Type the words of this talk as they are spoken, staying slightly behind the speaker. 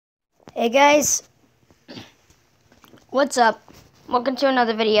Hey guys, what's up? Welcome to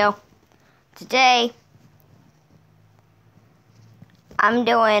another video. Today, I'm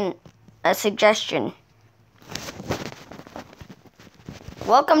doing a suggestion.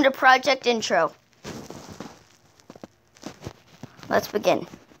 Welcome to Project Intro. Let's begin.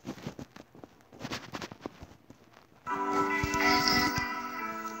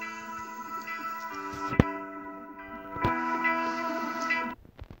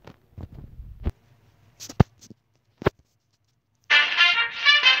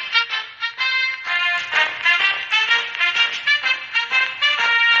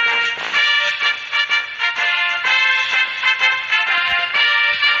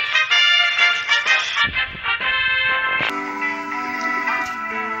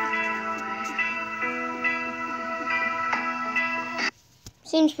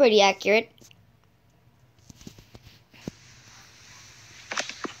 Seems pretty accurate.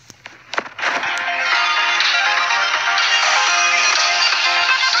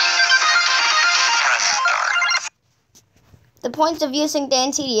 The point of using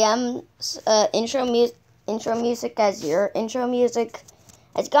Dan TDM's intro music as your intro music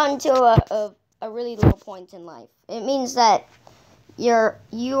has gotten to a really low point in life. It means that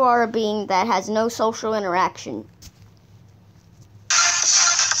you are a being that has no social interaction.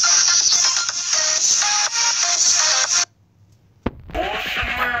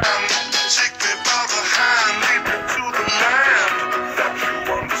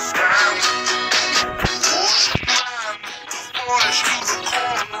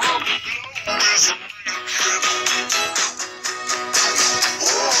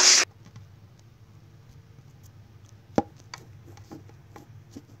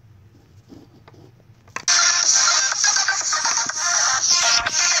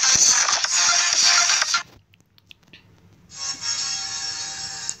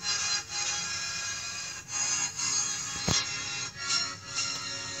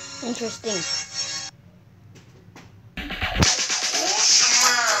 Interesting.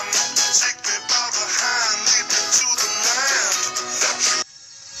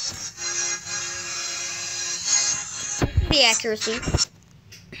 The accuracy.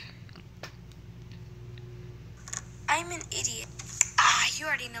 I'm an idiot. You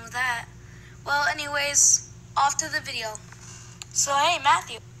already know that. Well, anyways, off to the video. So, hey,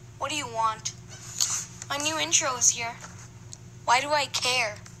 Matthew, what do you want? My new intro is here. Why do I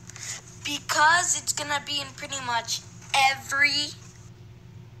care? Because it's gonna be in pretty much every...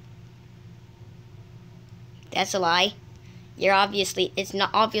 That's a lie. It's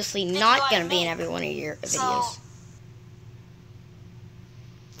not gonna be in every one of your videos.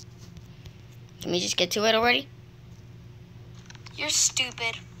 Can we just get to it already? You're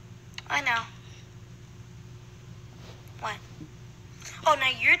stupid. I know. What? Oh, now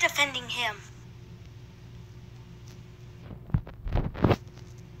you're defending him.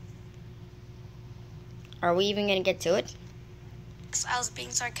 Are we even gonna get to it? I was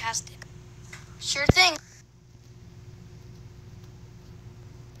being sarcastic. Sure thing.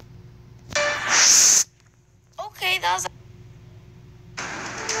 Okay, that was...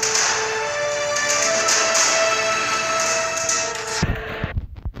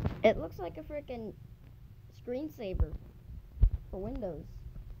 It looks like a freaking screensaver for Windows.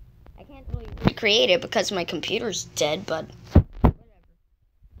 I can't really recreate it because my computer's dead, but...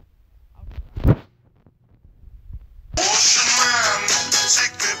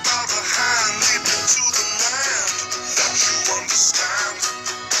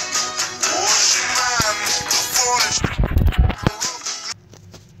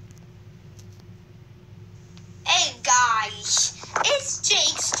 Hey guys, it's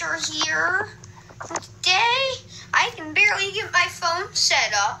Jakester here. Today, I can barely get my phone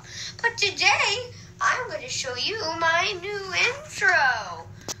set up, but today, I'm going to show you my new intro.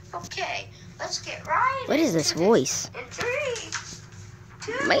 Okay, let's get right What is this voice? in 3,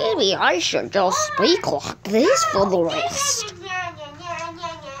 2, Maybe I should just speak like this for the rest.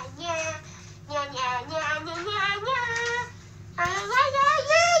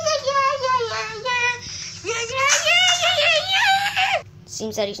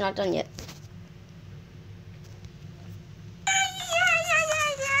 Seems that he's not done yet.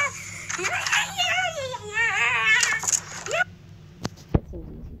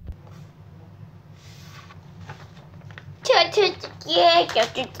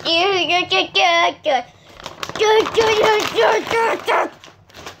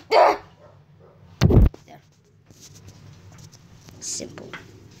 Simple.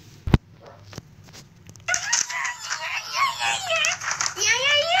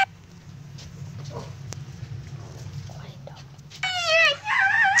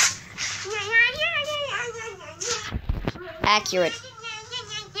 accurate.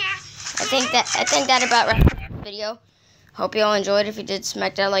 I think that about wraps up the video. Hope you all enjoyed. If you did,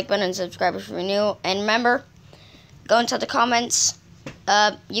 smack that like button and subscribe if you're new. And remember, go into the comments.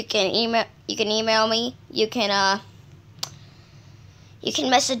 You can email me. You can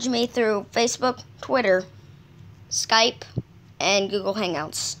message me through Facebook, Twitter, Skype, and Google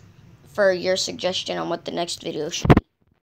Hangouts for your suggestion on what the next video should be.